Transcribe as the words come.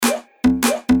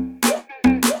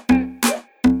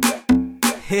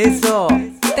Eso.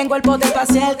 Tengo el poder para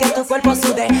hacer que tu cuerpo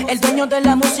sude, el dueño de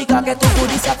la música que tu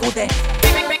booty sacude.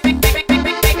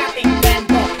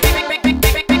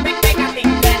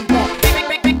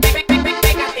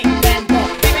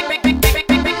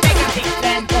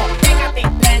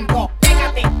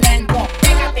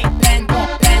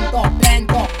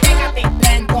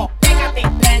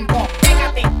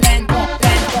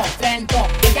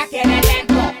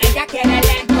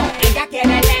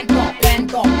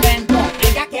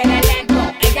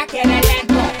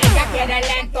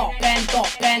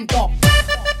 Lento.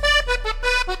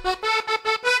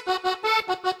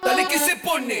 Dale que se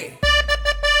pone.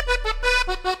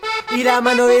 Y la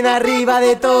mano bien arriba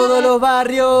de todos los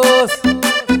barrios.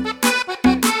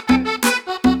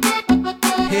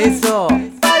 Eso.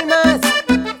 Palmas,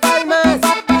 palmas,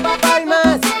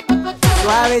 palmas.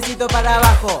 Suavecito para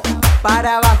abajo,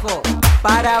 para abajo,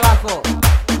 para abajo.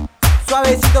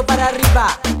 Suavecito para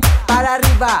arriba, para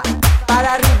arriba,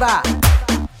 para arriba.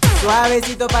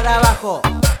 Suavecito para abajo,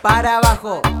 para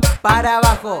abajo, para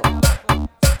abajo.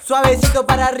 Suavecito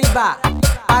para arriba,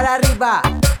 para arriba,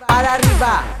 para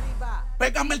arriba.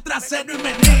 Pégame el trasero y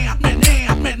menea,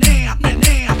 menea, menea,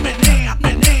 menea, menea,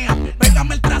 menea.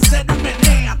 Pégame el trasero y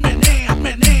menea, menea,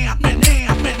 menea,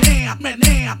 menea, menea,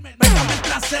 menea. Pégame el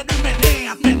trasero y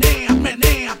menea, menea,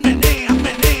 menea, menea,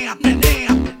 menea,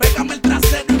 menea. Pégame el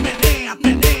trasero y menea,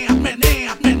 menea,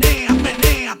 menea, menea,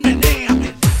 menea,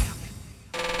 menea.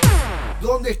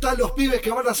 ¿Dónde están los pibes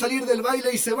que van a salir del baile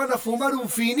y se van a fumar un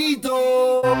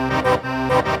finito?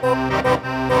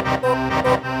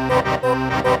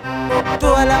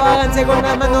 Toda la vagancia con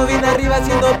las manos bien arriba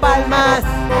haciendo palmas,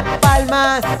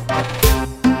 palmas.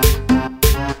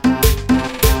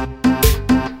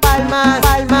 Palmas,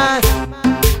 palmas.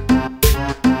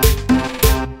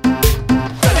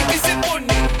 Dale que se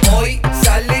pone. Hoy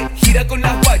sale, gira con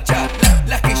las guachas,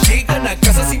 las que llegan a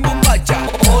casa sin bombacha.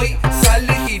 Hoy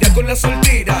sale, gira con las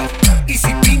solteras, y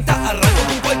si pinta arranca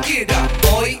con cualquiera.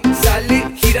 Hoy sale,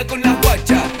 gira con las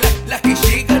guachas, las que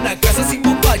llegan a casa sin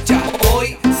bombacha.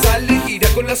 Hoy sale, gira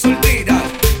con las solteras,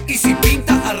 y si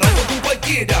pinta arranca con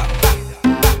cualquiera.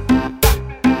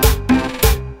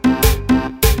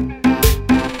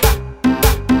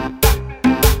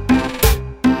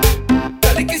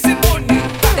 Dale que se pone.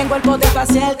 Tengo el poder para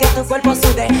hacer que tu cuerpo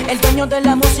sude, el dueño de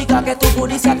la música que tu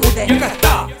booty sacude. Y acá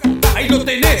está, ahí lo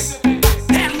tenés,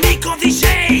 el Nikko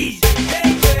DJ.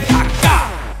 Acá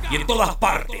y en todas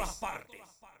partes.